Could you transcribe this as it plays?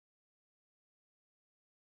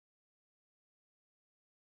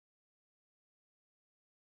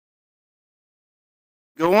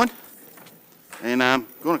going, and I'm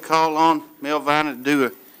going to call on Mel Viner to do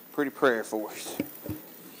a pretty prayer for us.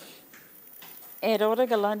 Erora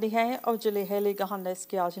galandi hai ojuli heli gahandes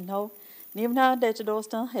kiajinho nimna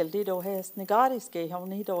dechadostan heldi do hest negaris ke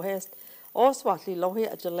honi do hest oswatli lohi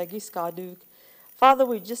ajalegi skaduk. Father,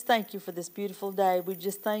 we just thank you for this beautiful day. We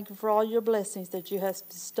just thank you for all your blessings that you have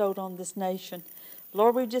bestowed on this nation.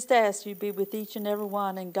 Lord, we just ask you be with each and every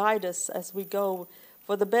one and guide us as we go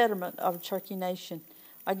for the betterment of Cherokee Nation.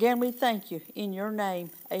 Again, we thank you in your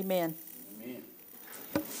name. Amen. Amen.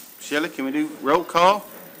 Shelley, can we do roll call?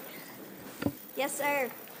 Yes,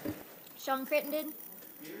 sir. Sean Crittenden.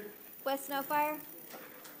 Here. Wes Snowfire.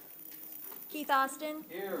 Keith Austin.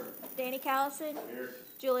 Here. Danny Callison. Here.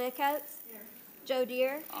 Julia Coates. Here. Joe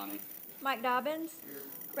Deere. Ani. Mike Dobbins. Here.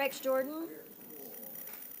 Rex Jordan. Here.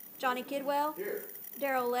 Johnny Kidwell. Here.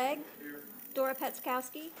 Daryl Legg. Here. Dora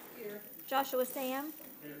Petzkowski. Here. Joshua Sam.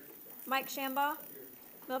 Here. Mike Shambaugh. Here.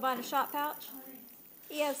 Melvina Shotpouch.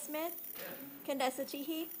 E.O. Smith. Here. Condessa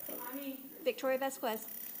Teehee. Victoria Vasquez.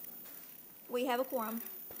 We have a quorum.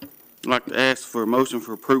 I'd like to ask for a motion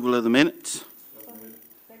for approval of the minutes.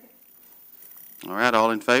 Second. All right,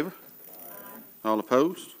 all in favor? Aye. All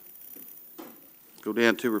opposed? Go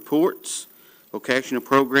down to reports. Vocational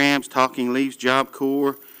programs, Talking Leaves, Job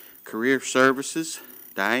Corps, Career Services.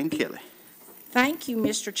 Diane Kelly. Thank you,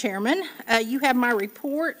 Mr. Chairman. You have my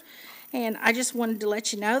report, and I just wanted to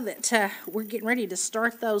let you know that we're getting ready to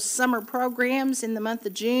start those summer programs in the month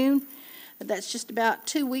of June. That's just about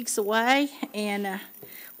 2 weeks away, and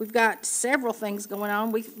we've got several things going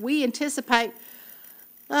on. We anticipate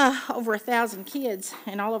over 1,000 kids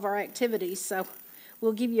in all of our activities, so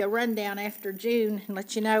we'll give you a rundown after June and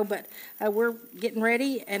let you know, but we're getting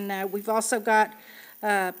ready, and we've also got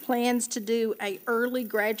plans to do a early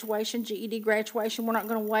graduation, GED graduation. We're not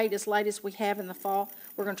going to wait as late as we have in the fall.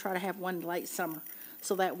 We're going to try to have one late summer,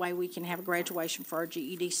 so that way we can have a graduation for our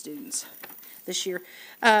GED students this year.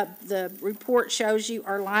 The report shows you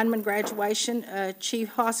our lineman graduation. Chief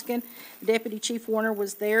Hoskin, Deputy Chief Warner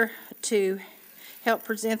was there to help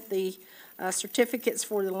present the certificates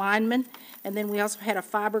for the linemen, and then we also had a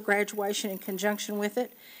fiber graduation in conjunction with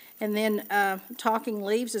it. And then Talking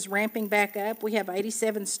Leaves is ramping back up. We have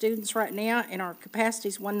 87 students right now, and our capacity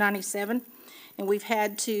is 197. And we've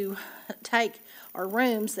had to take our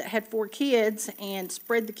rooms that had 4 kids and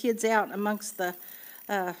spread the kids out amongst the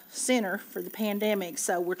center for the pandemic.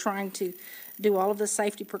 So we're trying to do all of the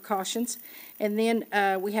safety precautions. And then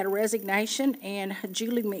we had a resignation, and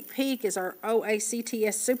Julie McPeak is our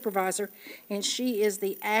OACTS supervisor, and she is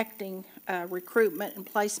the acting recruitment and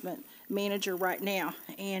placement manager right now.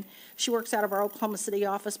 And she works out of our Oklahoma City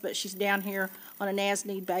office, but she's down here on an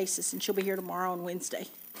as-need basis, and she'll be here tomorrow and Wednesday.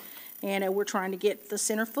 And we're trying to get the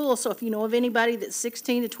center full. So if you know of anybody that's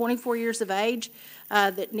 16 to 24 years of age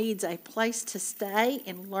that needs a place to stay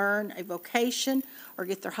and learn a vocation or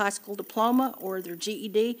get their high school diploma or their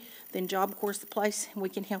GED, then Job Corps is the place, and we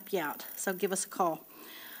can help you out. So give us a call.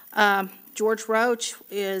 George Roach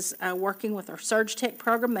is working with our Surge Tech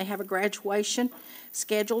program. They have a graduation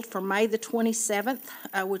scheduled for May the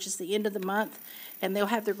 27th, which is the end of the month. And they'll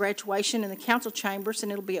have their graduation in the council chambers,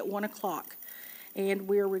 and it'll be at 1 o'clock. And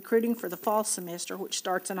we're recruiting for the fall semester, which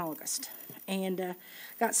starts in August. And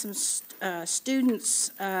got some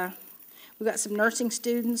students, we've got some nursing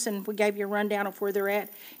students, and we gave you a rundown of where they're at.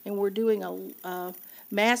 And we're doing a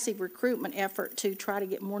massive recruitment effort to try to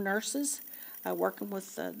get more nurses, working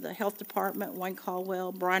with the health department, Wayne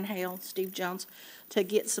Caldwell, Brian Hale, Steve Jones, to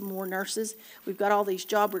get some more nurses. We've got all these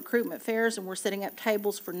job recruitment fairs, and we're setting up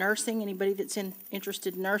tables for nursing, anybody that's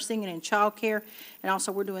interested in nursing and in child care, and also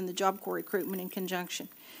we're doing the Job Corps recruitment in conjunction.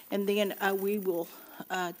 And then we will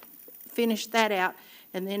finish that out,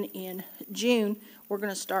 and then in June, we're going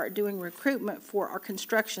to start doing recruitment for our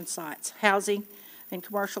construction sites, housing and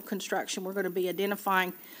commercial construction. We're going to be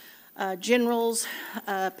identifying generals,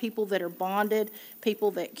 people that are bonded,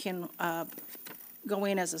 people that can go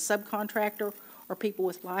in as a subcontractor, or people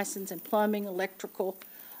with license in plumbing, electrical,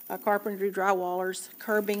 carpentry, drywallers,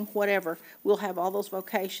 curbing, whatever. We'll have all those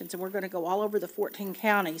vocations, and we're going to go all over the 14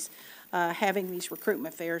 counties having these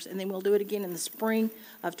recruitment fairs, and then we'll do it again in the spring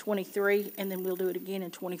of 23, and then we'll do it again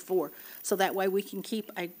in 24. So that way we can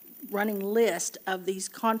keep a running list of these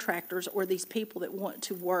contractors or these people that want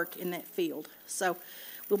to work in that field. So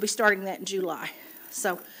we'll be starting that in July.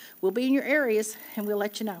 So we'll be in your areas, and we'll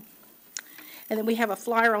let you know. And then we have a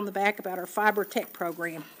flyer on the back about our Fiber Tech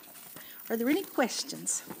program. Are there any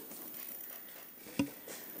questions?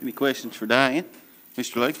 Any questions for Diane?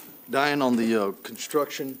 Mr. Lake? Diane, on the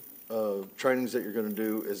construction trainings that you're going to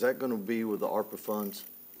do, is that going to be with the ARPA funds?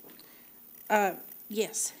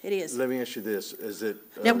 Yes, it is. Let me ask you this, is it?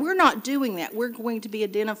 Now, we're not doing that. We're going to be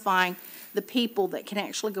identifying the people that can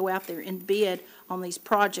actually go out there and bid on these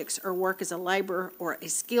projects or work as a laborer or a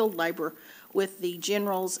skilled laborer with the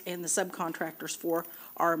generals and the subcontractors for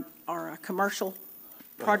our commercial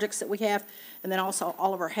projects that we have, and then also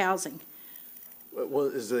all of our housing. Well,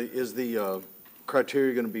 is the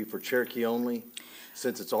criteria going to be for Cherokee only,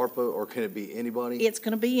 since it's ARPA, or can it be anybody? It's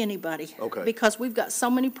going to be anybody. Okay. Because we've got so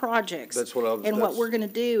many projects. That's what I was. And what that's- we're going to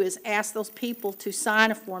do is ask those people to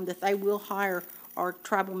sign a form that they will hire our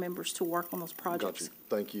tribal members to work on those Got projects. you.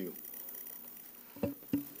 Thank you.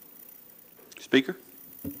 Speaker?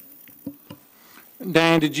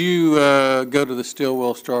 Diane, did you go to the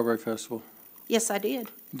Stillwell Strawberry Festival? Yes, I did.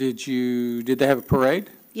 Did they have a parade?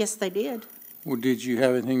 Yes, they did. Or did you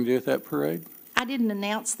have anything to do with that parade? I didn't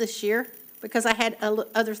announce this year because I had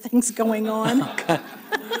other things going on. Well,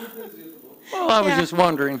 I was Yeah. just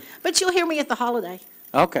wondering. But you'll hear me at the holiday.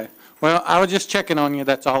 Okay. Well, I was just checking on you.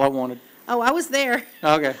 That's all I wanted. Oh, I was there.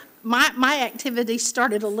 Okay. My activity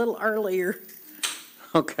started a little earlier.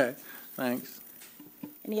 Okay. Thanks.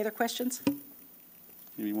 Any other questions?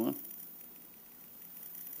 Anyone?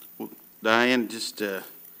 Well, Diane, just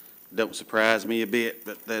don't surprise me a bit,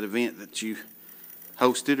 but that event that you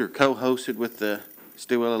hosted or co-hosted with the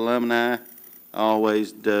Stillwell alumni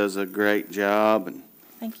always does a great job, and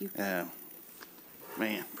Thank you.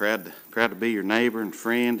 man, proud to be your neighbor and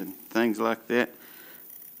friend and things like that.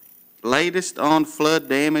 Latest on flood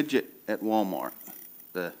damage at Walmart,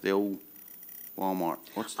 the old Walmart.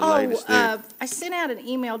 What's the latest there? I sent out an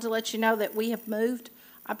email to let you know that we have moved.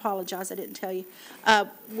 I apologize, I didn't tell you.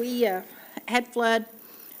 We had flood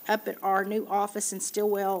up at our new office in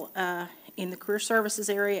Stillwell in the Career Services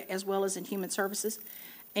area as well as in Human Services.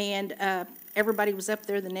 And everybody was up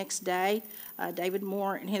there the next day. David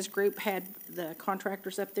Moore and his group had the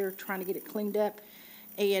contractors up there trying to get it cleaned up.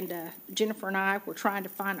 And Jennifer and I were trying to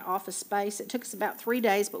find office space. It took us about 3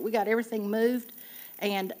 days, but we got everything moved.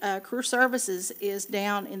 And Career Services is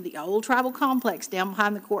down in the old tribal complex, down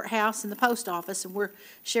behind the courthouse and the post office, and we're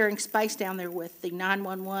sharing space down there with the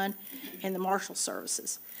 911 and the Marshal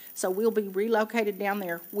Services. So we'll be relocated down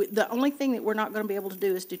there. The only thing that we're not going to be able to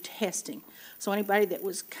do is do testing. So anybody that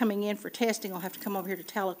was coming in for testing will have to come over here to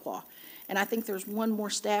Tahlequah. And I think there's one more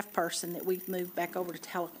staff person that we've moved back over to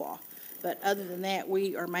Tahlequah. But other than that,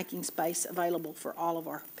 we are making space available for all of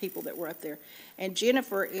our people that were up there. And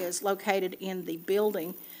Jennifer is located in the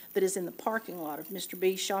building that is in the parking lot of Mr.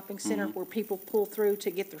 B's Shopping Center, where people pull through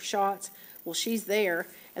to get their shots. Well, she's there,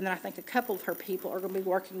 and then I think a couple of her people are going to be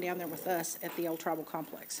working down there with us at the old tribal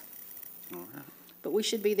complex. All right. But we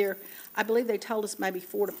should be there, I believe they told us maybe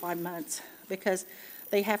 4 to 5 months, because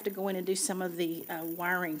they have to go in and do some of the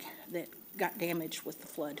wiring that got damaged with the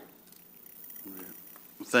flood.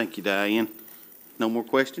 Thank you, Diane. No more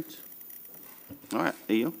questions? All right,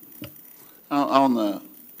 Eo. On the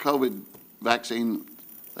COVID vaccine,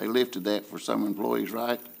 they lifted that for some employees,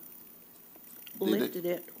 right? Did it? Lifted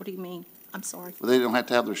it, what do you mean? I'm sorry. Well, they don't have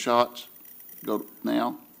to have their shots go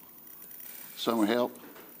now? Summer help?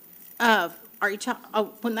 Are you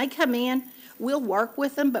when they come in, we'll work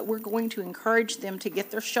with them, but we're going to encourage them to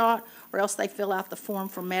get their shot, or else they fill out the form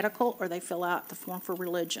for medical, or they fill out the form for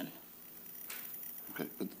religion. Okay,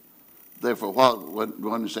 but there for a while,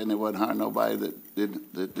 wasn't saying they wasn't hiring nobody that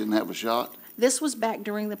didn't have a shot? This was back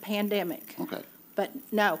during the pandemic. Okay, But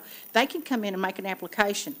no, they can come in and make an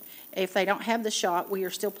application. If they don't have the shot, we are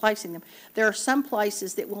still placing them. There are some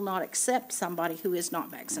places that will not accept somebody who is not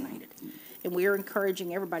vaccinated. And we are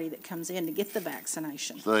encouraging everybody that comes in to get the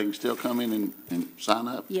vaccination. so they can still come in and sign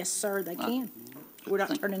up? Yes, sir, they can. We're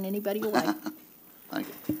not turning anybody away. Thank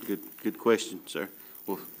you. Good question, sir.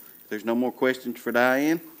 Well, if there's no more questions for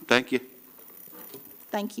Diane, thank you.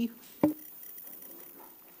 Thank you.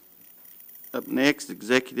 Up next,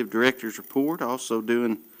 Executive Director's Report, also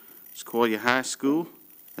doing Sequoia High School,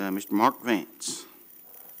 Mr. Mark Vance.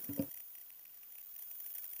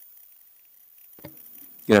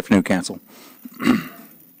 Good afternoon, Council.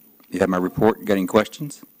 You have my report. Got any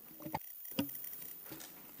questions?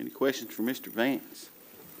 Any questions for Mr. Vance?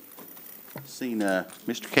 Seen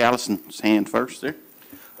Mr. Callison's hand first there.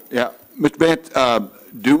 Yeah, Mr. Bent,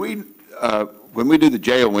 do we, when we do the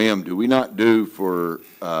JOM, do we not do for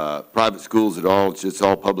private schools at all? It's just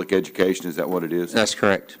all public education, is that what it is? That's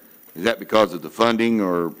correct. Is that because of the funding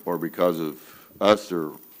or because of us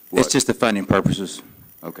or what? It's just the funding purposes.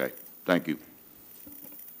 Okay, thank you.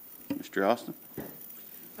 Mr. Austin?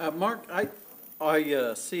 Mark, I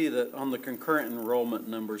see that on the concurrent enrollment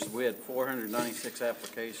numbers, we had 496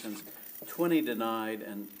 applications, 20 denied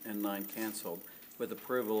and 9 canceled, with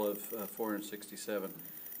approval of 467.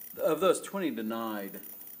 Of those 20 denied,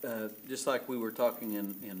 just like we were talking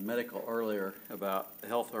in medical earlier about,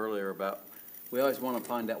 health earlier about, we always want to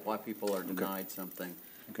find out why people are denied something.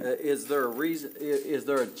 Okay. Is there a reason, is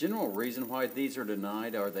there a general reason why these are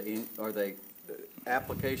denied? Are they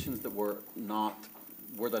applications that were they not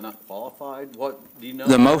qualified? What, do you know?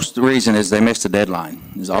 The most reason is they missed the deadline,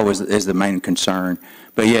 is the main concern.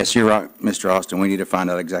 But yes, you're right, Mr. Austin, we need to find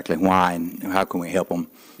out exactly why and how can we help them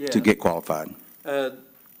to Yeah. get qualified.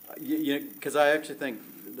 Because I actually think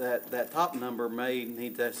that top number may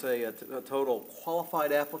need to say a total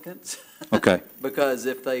qualified applicants. Okay, Because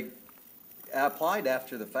if they applied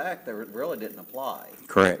after the fact, they really didn't apply.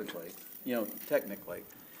 Correct. typically, technically.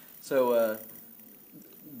 So,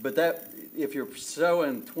 but that, if you're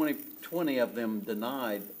showing 20 of them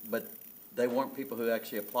denied, but they weren't people who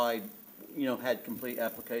actually applied, had complete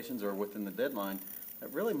applications or within the deadline,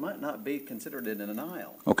 that really might not be considered a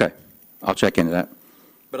denial. okay, I'll check into that.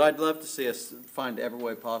 But I'd love to see us find every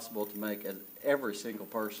way possible to make every single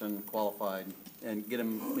person qualified and get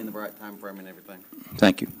them in the right time frame and everything.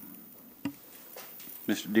 Thank you.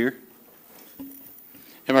 Mr. Deere?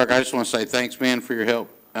 Hey, Mark, I just want to say thanks, man, for your help.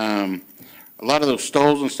 A lot of those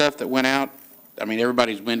stoles and stuff that went out, I mean,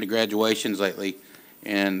 everybody's been to graduations lately,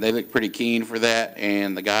 and they look pretty keen for that,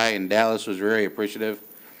 and the guy in Dallas was very appreciative.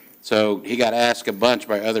 So he got asked a bunch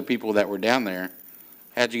by other people that were down there,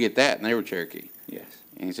 how'd you get that? And they were Cherokee. Yes.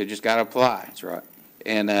 And he said, just got to apply. That's right.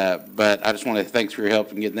 And, but I just want to thanks for your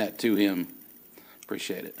help in getting that to him.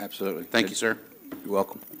 Appreciate it. Absolutely. Thank you, sir. You're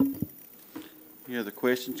welcome. Any other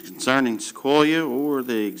questions concerning Sequoia or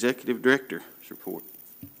the executive director's report?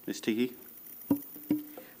 Ms. Teehee?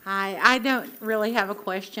 Hi, I don't really have a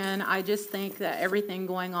question. I just think that everything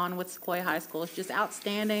going on with Sequoia High School is just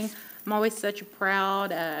outstanding. I'm always such a proud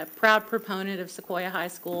proponent of Sequoia High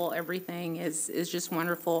School. Everything is just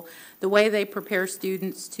wonderful. The way they prepare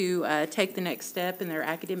students to take the next step in their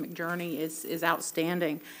academic journey is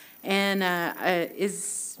outstanding. And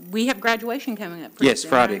we have graduation coming up. Yes, soon,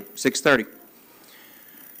 Friday, right? 6:30.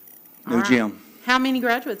 All New right. gym. How many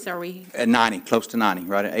graduates are we? At 90, close to 90,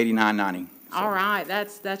 right at 89, 90. So, All right,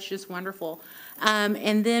 that's just wonderful.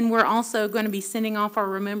 And then we're also going to be sending off our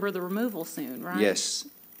Remember the Removal soon, right? Yes,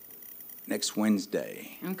 next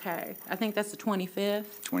Wednesday, Okay, I think that's the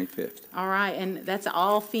 25th. 25th. All right, and that's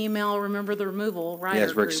all-female Remember the Removal, right?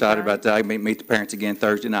 Yes, we're excited about that. I meet the parents again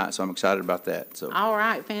Thursday night, so I'm excited about that, so. All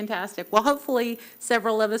right, fantastic. Well, hopefully,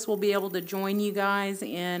 several of us will be able to join you guys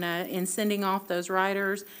in sending off those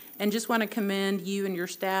riders. And just want to commend you and your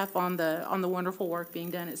staff on the wonderful work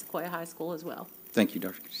being done at Sequoia High School as well. Thank you,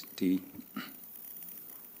 Dr. T.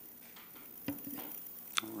 All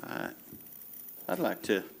right. I'd like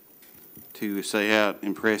to say how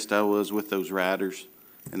impressed I was with those riders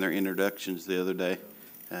and their introductions the other day.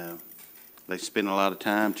 They spend a lot of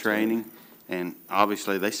time training, and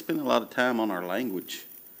obviously they spend a lot of time on our language.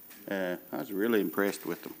 I was really impressed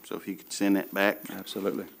with them, so if you could send that back.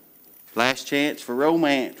 Absolutely. Last chance for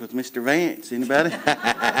romance with Mr. Vance. Anybody?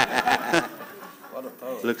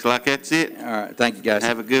 Looks like that's it. All right, thank you, guys.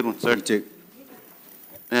 Have a good one, sir. You too.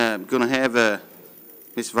 I'm going to have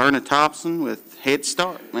Miss Verna Thompson with Head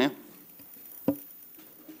Start, ma'am.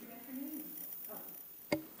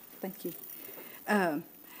 Thank you.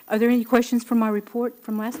 Are there any questions from my report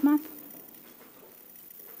from last month?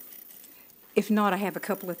 If not, I have a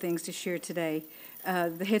couple of things to share today.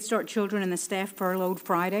 The Head Start children and the staff furloughed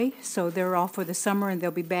Friday, so they're off for the summer, and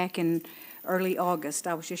they'll be back in early August.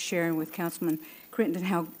 I was just sharing with Councilman Crittenden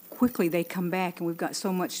how quickly they come back, and we've got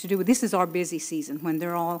so much to do. This is our busy season, when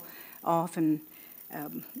they're all off and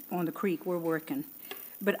on the creek, we're working.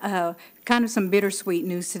 But kind of some bittersweet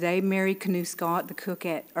news today. Mary Canoe Scott, the cook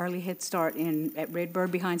at Early Head Start at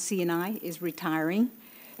Redbird behind C&I, is retiring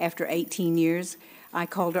after 18 years. I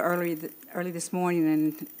called her early this morning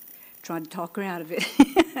and tried to talk her out of it.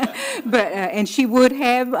 But, and she would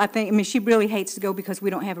have, she really hates to go because we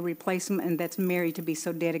don't have a replacement, and that's Mary to be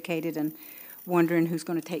so dedicated and wondering who's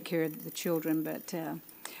going to take care of the children. But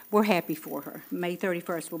we're happy for her. May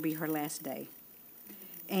 31st will be her last day.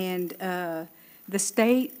 And the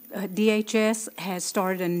state, DHS, has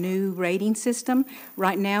started a new rating system.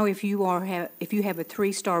 Right now, if you have a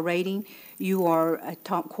 3-star rating, you are a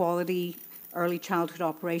top quality early childhood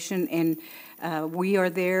operation, and we are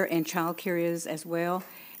there, and child care is as well.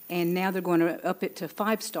 And now they're going to up it to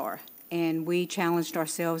 5-star, and we challenged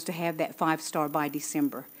ourselves to have that 5-star by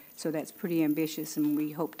December. So that's pretty ambitious, and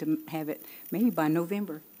we hope to have it maybe by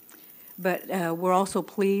November. But we're also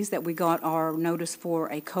pleased that we got our notice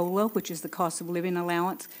for a COLA, which is the cost of living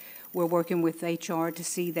allowance. We're working with HR to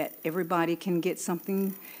see that everybody can get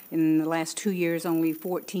something. In the last 2 years, only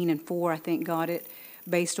 14 and 4, I think, got it.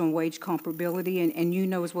 based on wage comparability. And you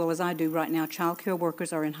know as well as I do right now, child care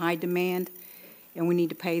workers are in high demand, and we need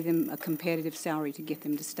to pay them a competitive salary to get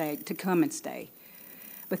them to stay, to come and stay.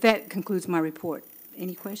 But that concludes my report.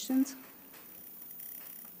 Any questions?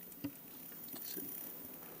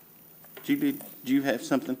 Julie, do you have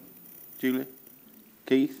something? Julie?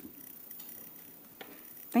 Keith?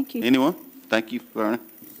 Thank you. Anyone? Thank you, Verna.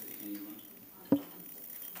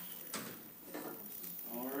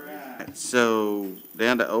 All right, so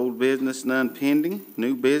down to old business, none pending.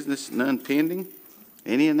 New business, none pending.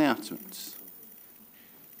 Any announcements?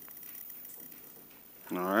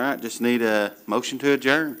 All right, just need a motion to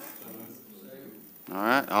adjourn. All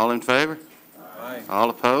right, all in favor? Aye. All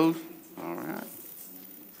opposed? All right.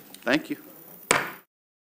 Thank you.